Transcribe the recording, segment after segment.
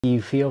Do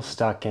you feel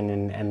stuck in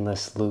an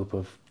endless loop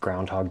of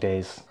Groundhog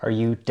Days? Are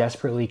you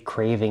desperately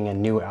craving a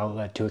new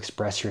outlet to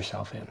express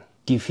yourself in?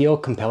 Do you feel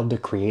compelled to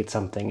create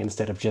something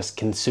instead of just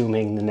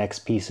consuming the next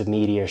piece of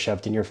media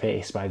shoved in your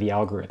face by the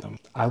algorithm?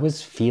 I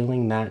was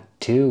feeling that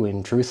too,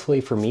 and truthfully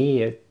for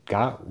me, it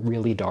got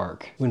really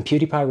dark. When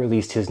PewDiePie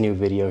released his new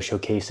video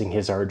showcasing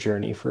his art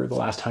journey for the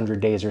last 100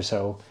 days or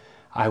so,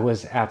 I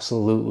was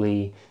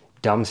absolutely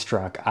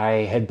dumbstruck.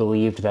 I had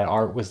believed that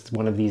art was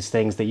one of these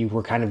things that you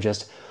were kind of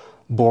just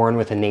born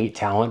with innate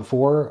talent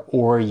for,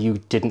 or you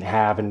didn't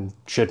have and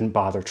shouldn't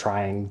bother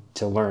trying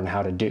to learn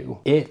how to do.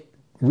 It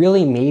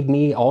really made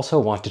me also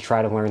want to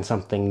try to learn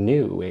something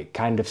new. It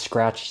kind of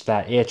scratched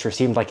that itch, or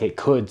seemed like it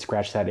could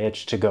scratch that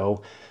itch to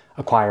go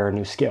acquire a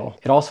new skill.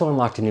 It also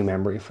unlocked a new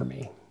memory for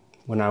me.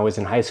 When I was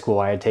in high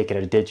school, I had taken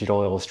a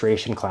digital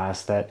illustration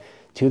class that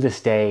to this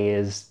day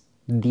is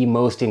the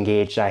most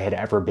engaged I had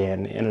ever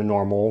been in a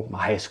normal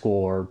high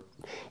school or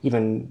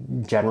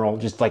even general,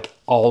 just like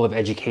all of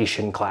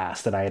education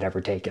class that I had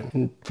ever taken.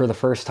 And for the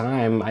first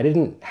time, I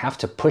didn't have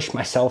to push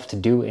myself to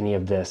do any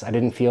of this. I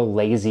didn't feel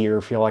lazy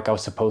or feel like I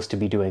was supposed to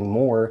be doing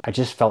more. I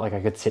just felt like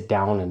I could sit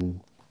down and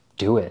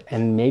do it.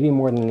 And maybe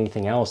more than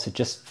anything else, it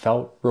just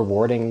felt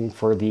rewarding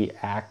for the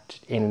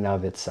act in and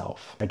of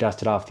itself. I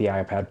dusted off the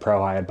iPad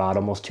Pro I had bought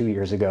almost 2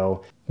 years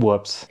ago,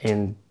 whoops,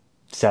 and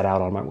set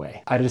out on my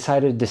way. I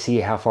decided to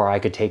see how far I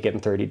could take it in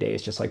 30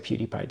 days, just like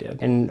PewDiePie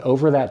did. And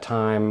over that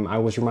time, I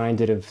was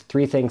reminded of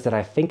 3 things that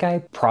I think I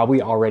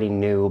probably already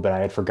knew, but I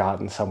had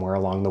forgotten somewhere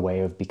along the way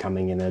of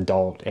becoming an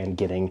adult and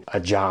getting a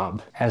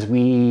job. As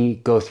we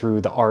go through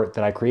the art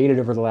that I created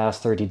over the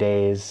last 30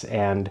 days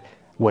and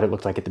what it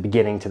looked like at the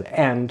beginning to the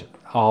end,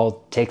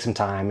 I'll take some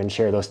time and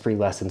share those 3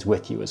 lessons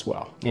with you as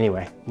well.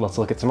 Anyway, let's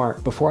look at some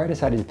art. Before I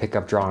decided to pick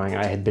up drawing,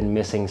 I had been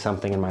missing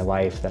something in my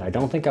life that I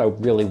don't think I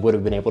really would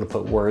have been able to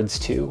put words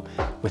to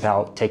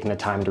without taking the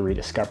time to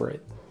rediscover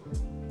it.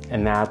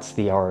 And that's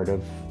the art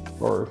of,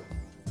 or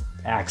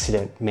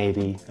accident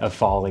maybe, of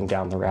falling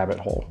down the rabbit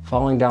hole.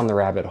 Falling down the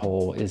rabbit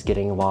hole is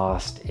getting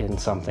lost in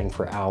something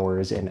for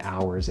hours and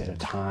hours at a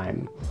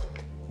time.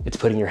 It's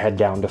putting your head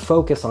down to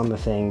focus on the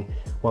thing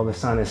while the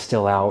sun is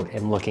still out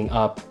and looking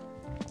up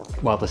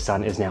while the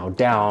sun is now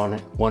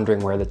down, wondering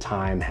where the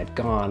time had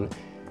gone,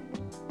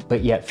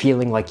 but yet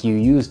feeling like you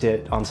used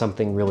it on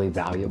something really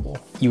valuable.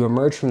 You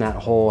emerge from that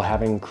hole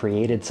having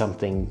created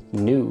something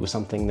new,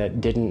 something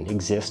that didn't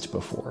exist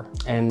before.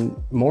 And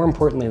more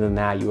importantly than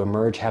that, you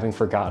emerge having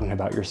forgotten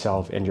about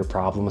yourself and your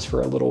problems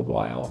for a little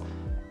while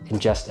and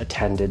just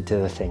attended to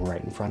the thing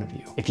right in front of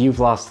you. If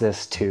you've lost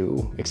this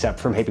too, except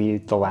for maybe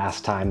the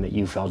last time that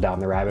you fell down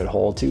the rabbit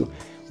hole to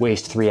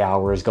waste 3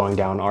 hours going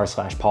down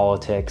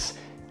r/politics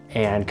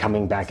and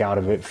coming back out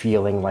of it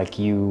feeling like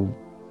you,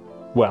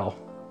 well,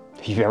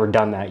 if you've ever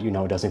done that, you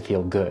know it doesn't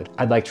feel good.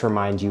 I'd like to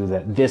remind you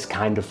that this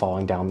kind of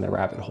falling down the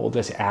rabbit hole,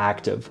 this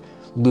act of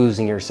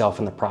losing yourself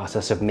in the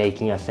process of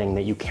making a thing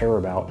that you care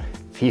about,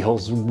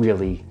 feels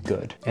really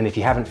good. And if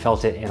you haven't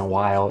felt it in a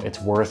while,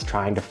 it's worth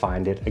trying to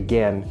find it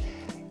again.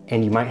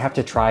 And you might have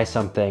to try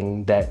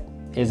something that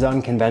is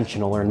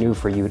unconventional or new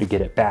for you to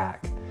get it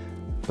back.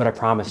 But I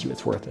promise you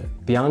it's worth it.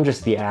 Beyond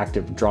just the act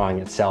of drawing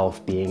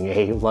itself being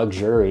a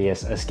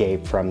luxurious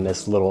escape from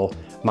this little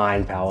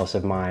mind palace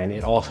of mine,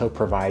 it also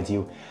provides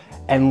you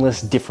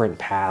endless different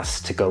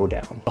paths to go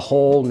down. The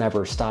hole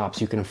never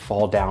stops. You can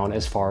fall down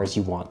as far as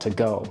you want to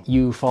go.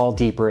 You fall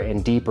deeper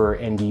and deeper,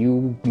 and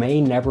you may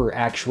never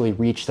actually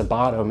reach the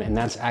bottom, and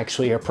that's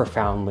actually a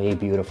profoundly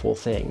beautiful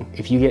thing.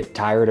 If you get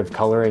tired of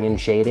coloring and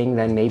shading,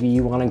 then maybe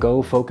you want to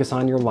go focus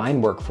on your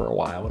line work for a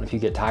while. And if you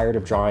get tired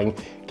of drawing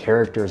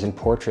characters and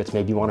portraits,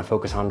 maybe you want to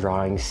focus on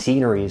drawing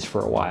sceneries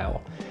for a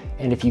while.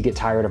 And if you get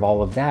tired of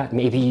all of that,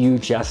 maybe you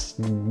just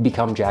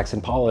become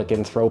Jackson Pollock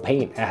and throw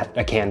paint at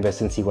a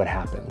canvas and see what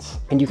happens.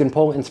 And you can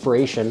pull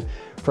inspiration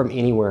from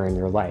anywhere in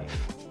your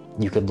life.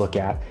 You could look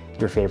at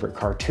your favorite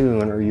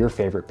cartoon or your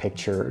favorite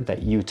picture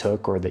that you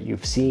took or that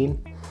you've seen,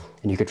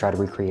 and you could try to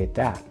recreate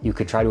that. You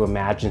could try to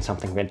imagine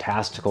something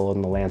fantastical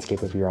in the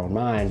landscape of your own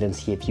mind and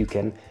see if you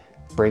can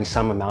bring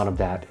some amount of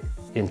that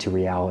into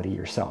reality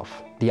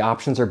yourself. The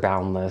options are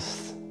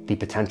boundless. The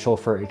potential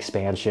for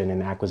expansion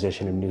and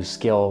acquisition of new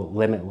skill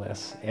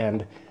limitless,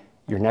 and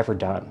you're never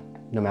done,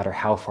 no matter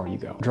how far you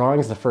go. Drawing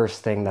is the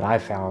first thing that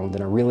I've found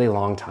in a really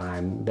long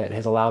time that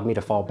has allowed me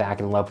to fall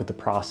back in love with the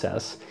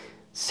process,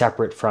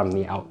 separate from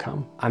the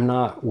outcome. I'm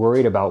not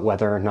worried about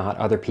whether or not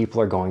other people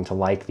are going to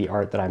like the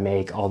art that I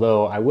make,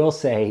 although I will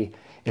say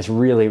it's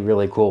really,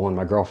 really cool when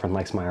my girlfriend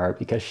likes my art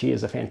because she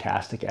is a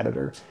fantastic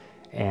editor,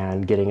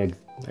 and getting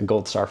a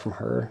gold star from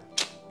her,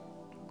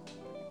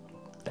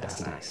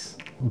 that's nice.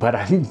 But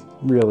I'm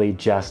really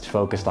just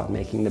focused on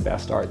making the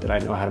best art that I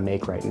know how to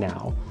make right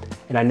now.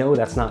 And I know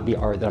that's not the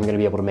art that I'm gonna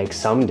be able to make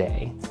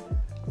someday,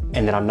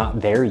 and that I'm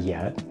not there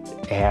yet,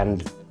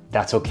 and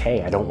that's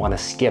okay. I don't wanna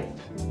skip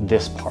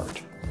this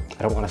part.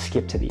 I don't wanna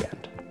skip to the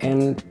end.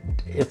 And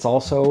it's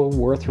also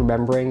worth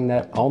remembering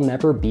that I'll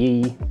never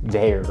be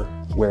there,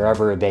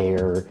 wherever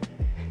there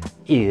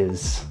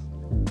is.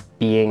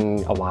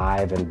 Being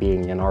alive and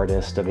being an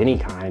artist of any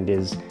kind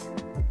is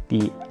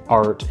the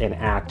art an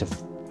act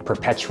of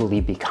perpetually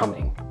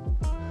becoming.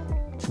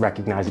 It's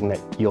recognizing that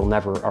you'll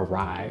never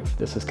arrive.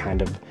 This is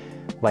kind of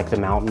like the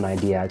mountain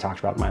idea I talked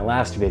about in my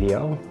last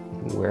video,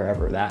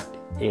 wherever that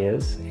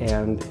is,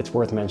 and it's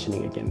worth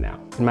mentioning again now.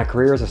 In my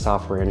career as a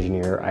software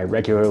engineer, I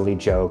regularly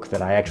joke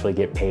that I actually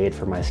get paid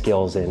for my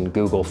skills in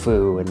Google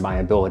Foo and my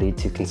ability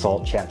to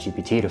consult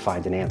ChatGPT to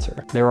find an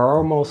answer. There are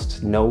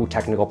almost no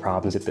technical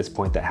problems at this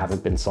point that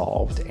haven't been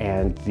solved,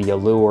 and the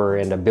allure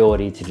and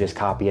ability to just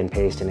copy and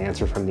paste an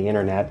answer from the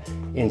internet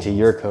into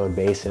your code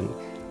base and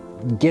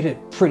get it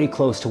pretty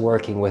close to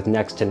working with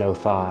next to no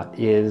thought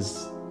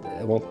is,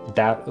 well,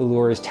 that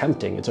allure is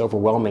tempting. It's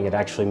overwhelming. It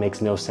actually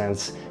makes no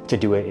sense to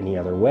do it any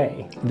other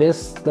way.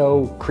 This,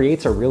 though,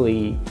 creates a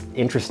really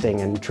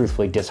interesting and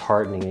truthfully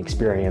disheartening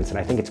experience, and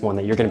I think it's one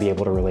that you're going to be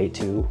able to relate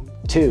to,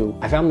 too.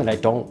 I found that I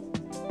don't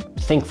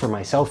think for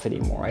myself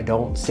anymore. I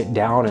don't sit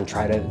down and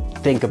try to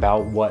think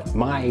about what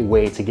my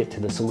way to get to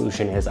the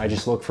solution is. I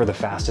just look for the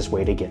fastest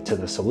way to get to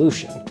the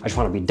solution. I just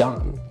want to be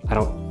done. I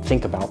don't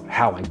think about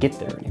how I get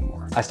there anymore.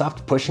 I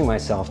stopped pushing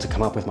myself to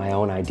come up with my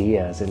own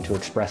ideas and to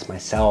express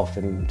myself,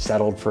 and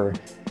settled for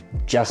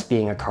just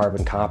being a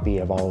carbon copy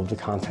of all of the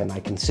content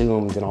I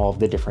consumed and all of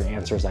the different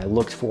answers I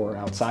looked for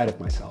outside of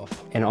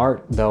myself. In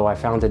art, though, I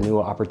found a new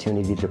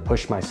opportunity to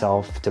push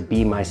myself, to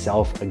be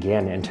myself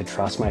again, and to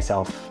trust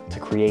myself to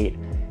create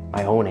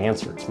my own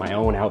answers, my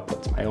own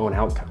outputs, my own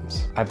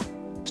outcomes. I've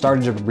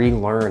started to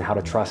relearn how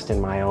to trust in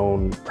my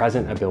own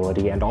present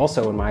ability, and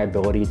also in my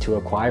ability to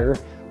acquire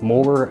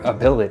more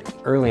ability.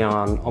 Early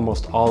on,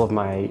 almost all of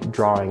my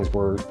drawings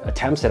were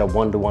attempts at a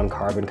one-to-one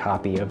carbon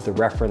copy of the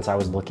reference I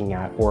was looking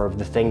at or of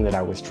the thing that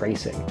I was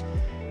tracing.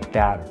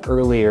 That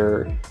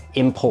earlier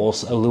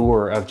impulse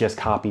allure of just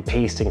copy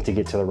pasting to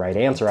get to the right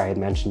answer I had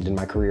mentioned in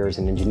my career as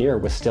an engineer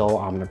was still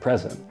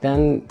omnipresent.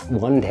 Then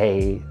one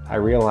day I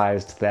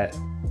realized that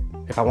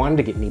if I wanted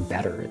to get any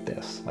better at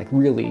this, like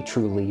really,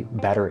 truly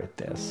better at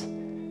this,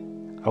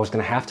 I was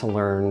gonna have to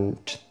learn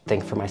to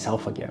think for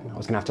myself again. I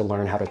was gonna have to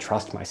learn how to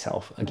trust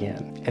myself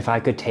again. If I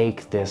could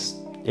take this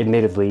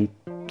admittedly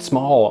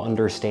small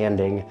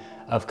understanding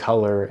of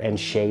color and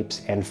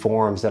shapes and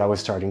forms that I was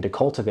starting to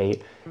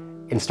cultivate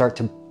and start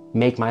to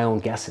make my own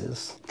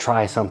guesses,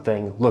 try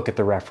something, look at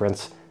the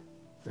reference,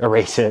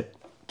 erase it,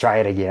 try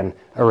it again,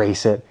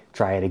 erase it,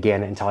 try it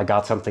again, until I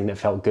got something that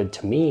felt good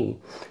to me,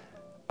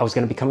 I was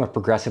going to become a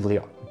progressively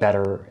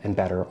better and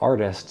better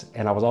artist,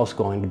 and I was also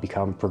going to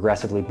become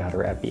progressively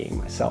better at being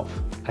myself.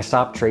 I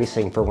stopped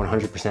tracing for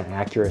 100%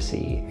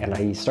 accuracy, and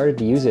I started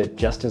to use it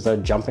just as a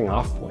jumping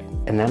off point.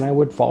 And then I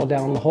would fall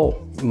down the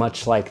hole.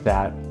 Much like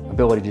that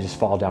ability to just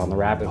fall down the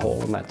rabbit hole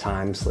and let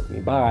time slip me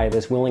by,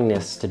 this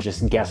willingness to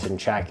just guess and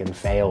check and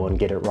fail and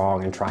get it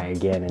wrong and try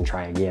again and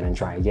try again and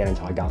try again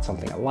until I got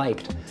something I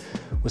liked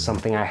was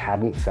something I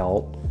hadn't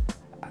felt.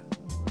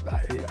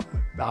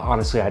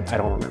 Honestly, I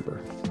don't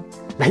remember.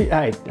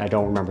 I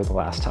don't remember the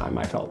last time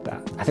I felt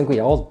that. I think we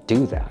all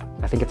do that.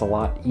 I think it's a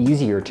lot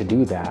easier to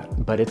do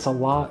that, but it's a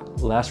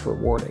lot less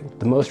rewarding.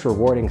 The most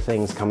rewarding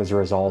things come as a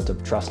result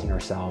of trusting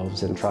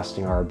ourselves and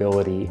trusting our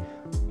ability,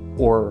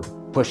 or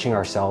pushing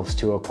ourselves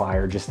to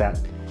acquire just that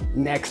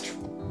next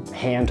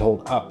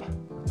handhold up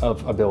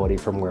of ability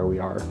from where we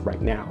are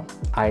right now.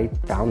 I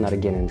found that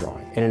again in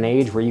drawing. In an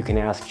age where you can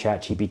ask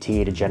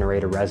ChatGPT to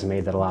generate a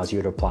resume that allows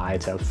you to apply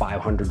to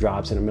 500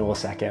 jobs in a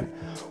millisecond,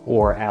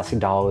 or ask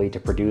DALL-E to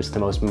produce the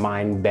most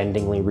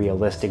mind-bendingly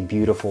realistic,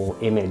 beautiful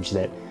image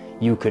that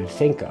you could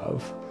think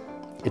of,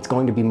 it's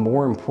going to be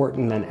more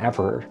important than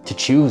ever to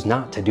choose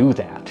not to do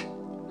that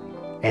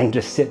and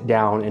to sit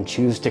down and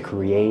choose to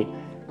create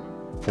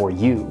for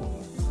you,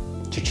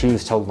 to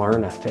choose to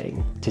learn a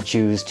thing, to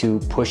choose to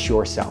push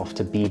yourself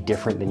to be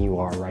different than you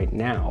are right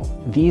now.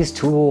 These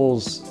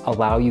tools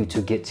allow you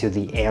to get to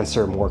the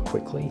answer more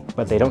quickly,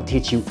 but they don't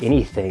teach you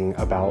anything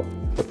about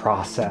the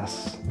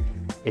process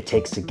it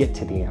takes to get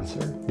to the answer.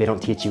 They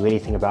don't teach you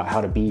anything about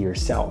how to be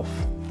yourself,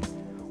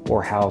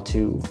 or how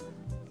to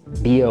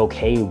be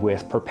okay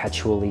with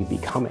perpetually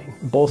becoming.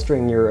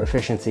 Bolstering your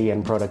efficiency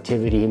and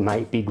productivity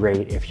might be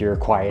great if you're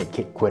quiet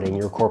quitting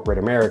your corporate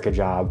America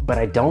job, but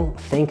I don't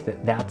think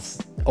that that's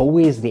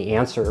always the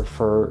answer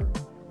for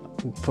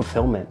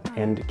fulfillment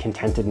and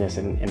contentedness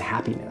and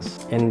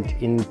happiness. And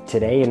in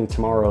today and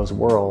tomorrow's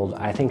world,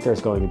 I think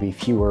there's going to be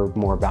fewer,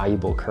 more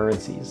valuable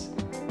currencies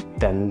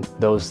than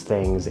those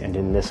things, and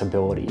in this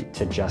ability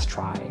to just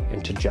try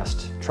and to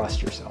just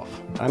trust yourself.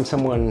 I'm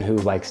someone who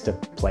likes to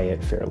play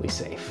it fairly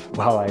safe.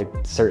 While I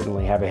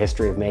certainly have a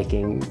history of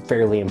making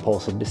fairly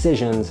impulsive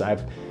decisions,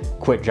 I've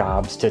quit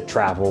jobs to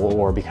travel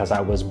or because I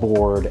was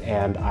bored,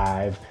 and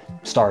I've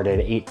started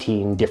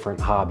 18 different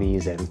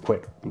hobbies and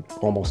quit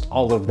almost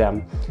all of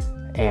them.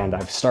 And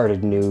I've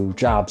started new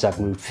jobs, I've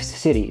moved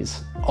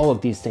cities. All of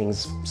these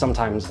things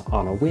sometimes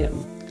on a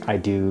whim. I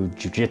do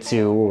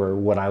jujitsu, or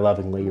what I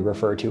lovingly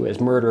refer to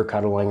as murder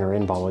cuddling or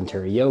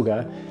involuntary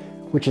yoga,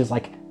 which is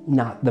like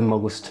not the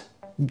most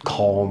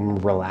calm,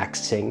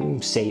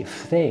 relaxing, safe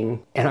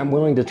thing. And I'm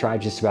willing to try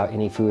just about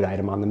any food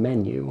item on the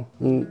menu.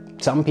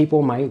 Some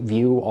people might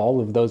view all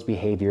of those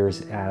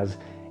behaviors as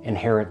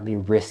inherently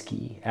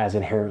risky, as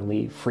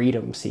inherently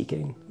freedom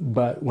seeking.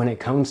 But when it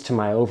comes to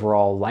my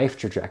overall life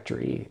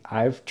trajectory,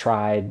 I've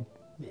tried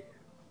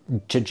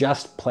to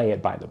just play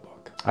it by the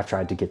book. I've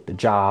tried to get the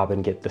job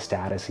and get the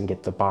status and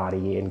get the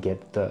body and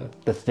get the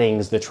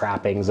things, the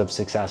trappings of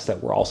success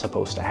that we're all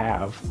supposed to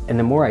have. And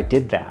the more I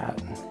did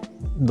that,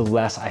 the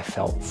less I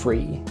felt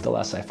free, the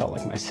less I felt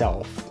like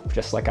myself.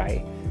 Just like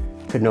I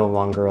could no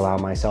longer allow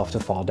myself to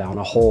fall down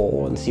a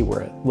hole and see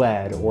where it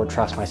led, or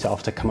trust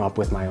myself to come up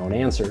with my own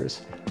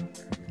answers.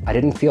 I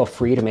didn't feel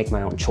free to make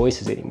my own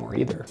choices anymore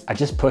either. I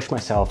just pushed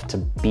myself to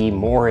be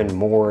more and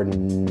more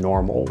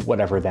normal,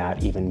 whatever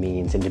that even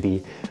means, and to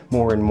be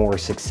more and more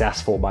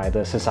successful by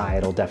the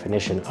societal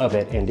definition of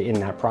it. And in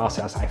that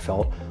process, I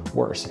felt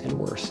worse and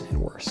worse and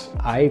worse.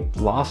 I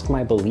lost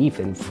my belief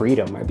in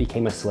freedom. I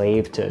became a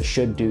slave to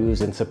should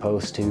do's and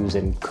supposed to's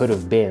and could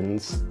have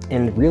beens.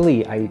 And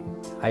really,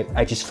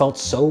 I just felt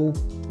so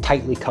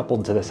tightly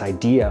coupled to this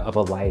idea of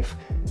a life,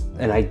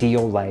 an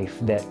ideal life,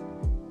 that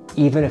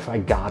even if I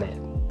got it,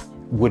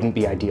 wouldn't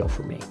be ideal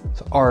for me.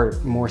 So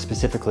art, more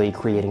specifically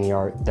creating the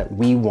art that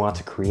we want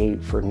to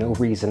create for no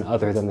reason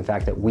other than the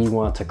fact that we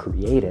want to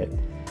create it,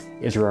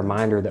 is a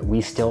reminder that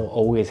we still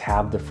always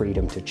have the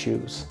freedom to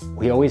choose.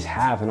 We always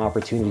have an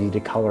opportunity to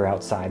color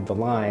outside the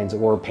lines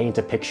or paint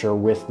a picture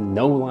with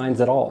no lines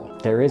at all.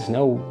 There is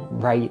no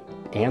right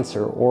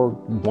answer or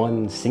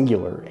one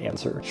singular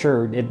answer.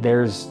 Sure,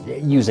 there's,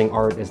 using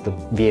art as the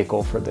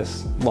vehicle for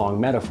this long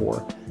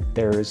metaphor,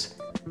 there's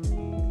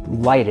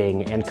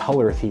lighting and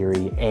color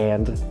theory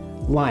and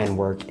line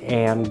work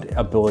and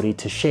ability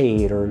to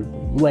shade or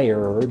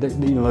layer, or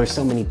there's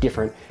so many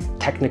different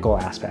technical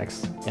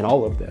aspects in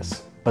all of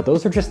this. But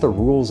those are just the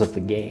rules of the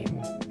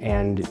game,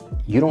 and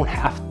you don't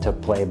have to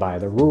play by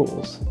the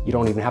rules. You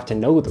don't even have to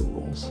know the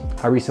rules.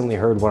 I recently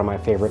heard one of my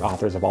favorite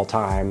authors of all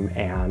time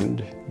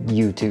and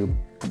YouTube,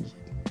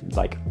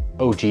 like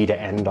OG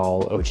to end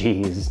all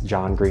OGs,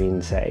 John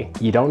Green, say,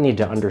 you don't need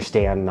to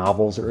understand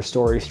novels or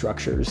story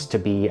structures to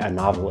be a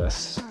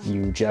novelist.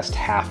 You just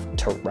have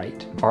to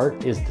write.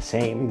 Art is the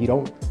same. You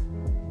don't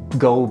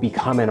go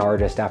become an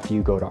artist after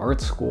you go to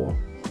art school,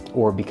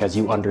 or because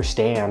you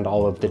understand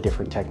all of the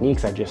different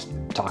techniques I just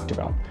talked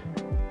about.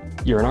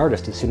 You're an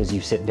artist as soon as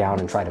you sit down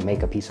and try to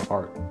make a piece of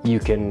art. You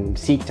can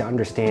seek to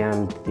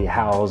understand the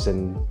hows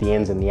and the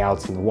ins and the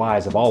outs and the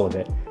whys of all of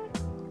it,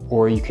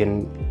 or you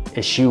can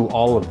eschew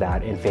all of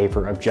that in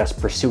favor of just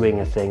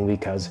pursuing a thing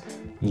because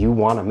you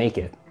want to make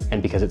it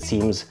and because it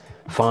seems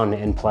fun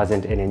and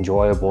pleasant and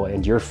enjoyable,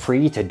 and you're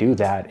free to do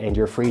that, and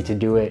you're free to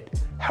do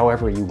it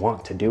however you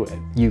want to do it.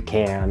 You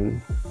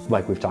can,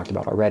 like we've talked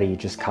about already,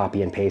 just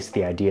copy and paste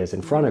the ideas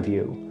in front of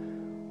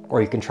you,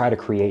 or you can try to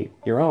create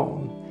your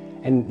own.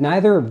 And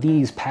neither of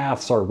these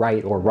paths are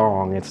right or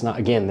wrong. It's not,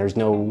 again, there's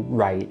no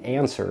right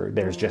answer.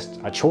 There's just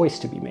a choice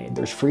to be made.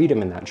 There's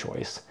freedom in that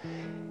choice.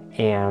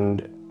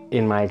 And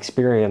in my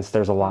experience,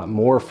 there's a lot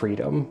more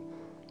freedom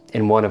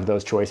in one of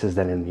those choices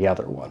than in the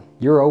other one.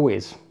 You're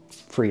always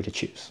free to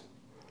choose.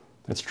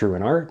 That's true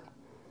in art,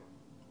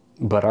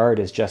 but art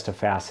is just a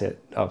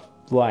facet of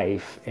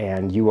life,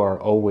 and you are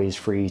always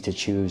free to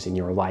choose in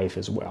your life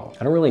as well.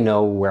 I don't really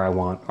know where I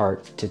want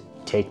art to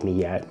take me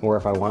yet, or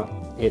if I want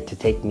it to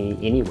take me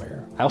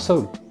anywhere. I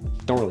also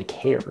don't really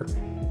care.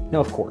 No,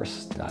 of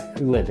course, I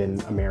live in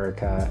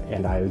America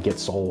and I get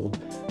sold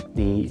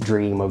the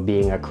dream of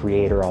being a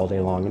creator all day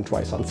long and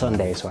twice on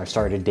Sunday, so I've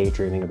started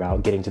daydreaming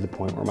about getting to the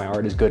point where my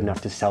art is good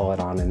enough to sell it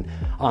on an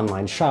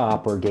online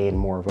shop or gain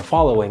more of a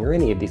following or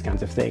any of these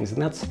kinds of things,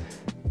 and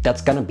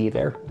that's gonna be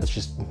there. That's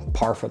just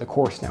par for the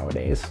course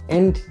nowadays.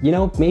 And you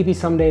know, maybe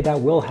someday that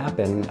will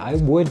happen. I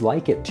would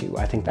like it to.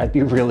 I think that'd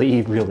be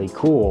really, really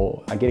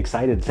cool. I get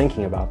excited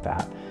thinking about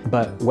that.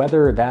 But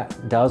whether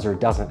that does or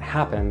doesn't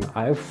happen,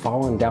 I've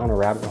fallen down a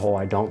rabbit hole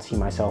I don't see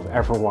myself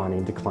ever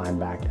wanting to climb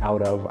back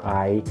out of.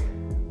 I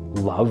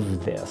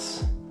love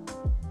this.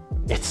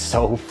 It's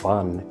so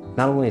fun.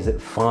 Not only is it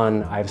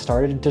fun, I've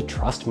started to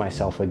trust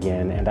myself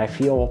again, and I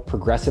feel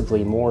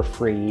progressively more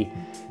free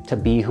to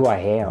be who I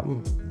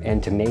am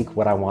and to make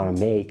what I want to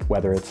make,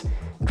 whether it's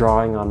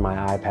drawing on my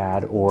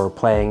iPad or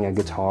playing a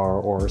guitar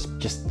or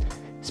just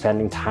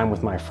spending time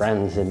with my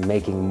friends and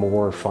making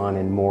more fun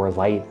and more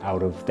light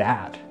out of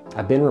that.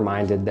 I've been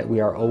reminded that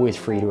we are always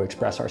free to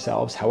express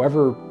ourselves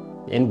however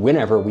and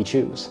whenever we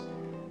choose.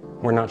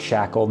 We're not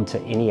shackled to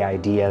any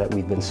idea that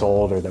we've been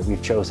sold or that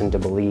we've chosen to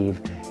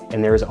believe,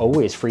 and there's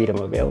always freedom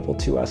available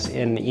to us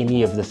in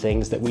any of the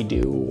things that we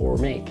do or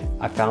make.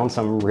 I found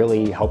some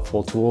really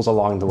helpful tools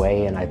along the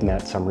way, and I've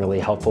met some really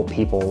helpful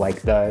people.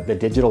 Like the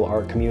digital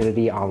art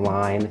community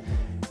online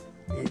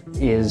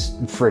is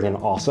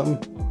friggin' awesome.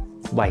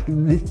 Like,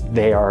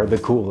 they are the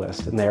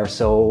coolest, and they are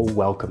so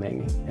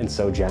welcoming and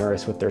so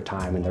generous with their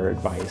time and their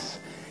advice.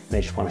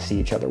 They just want to see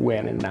each other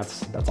win, and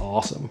that's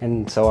awesome.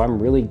 And so I'm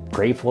really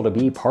grateful to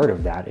be part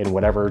of that in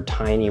whatever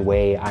tiny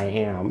way I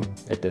am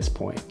at this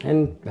point.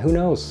 And who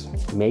knows,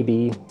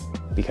 maybe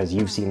because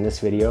you've seen this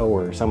video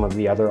or some of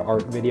the other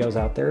art videos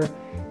out there,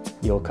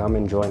 you'll come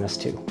and join us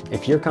too.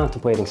 If you're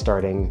contemplating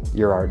starting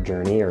your art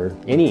journey or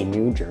any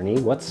new journey,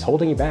 what's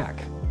holding you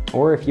back?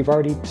 Or if you've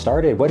already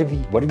started, what have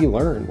you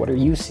learned? What are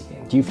you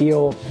seeing? Do you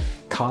feel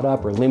caught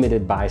up or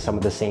limited by some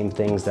of the same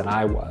things that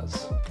I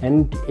was?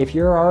 And if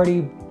you're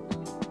already,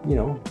 you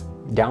know,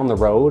 down the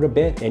road a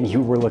bit and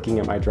you were looking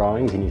at my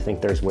drawings and you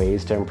think there's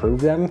ways to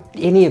improve them,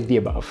 any of the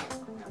above,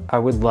 I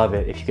would love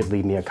it if you could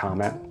leave me a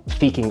comment.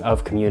 Speaking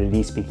of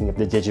community, speaking of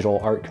the digital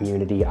art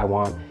community, I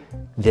want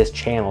this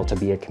channel to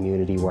be a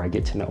community where I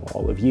get to know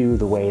all of you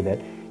the way that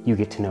you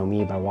get to know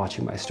me by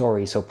watching my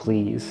story. So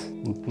please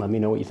let me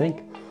know what you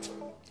think.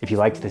 If you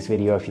liked this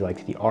video, if you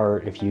liked the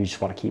art, if you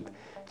just want to keep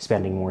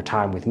spending more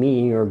time with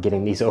me or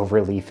getting these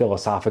overly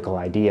philosophical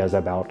ideas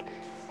about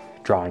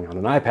drawing on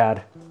an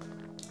iPad,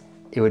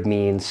 it would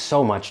mean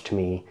so much to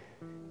me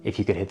if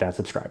you could hit that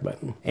subscribe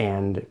button.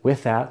 And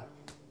with that,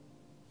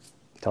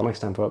 till next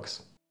time,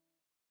 folks.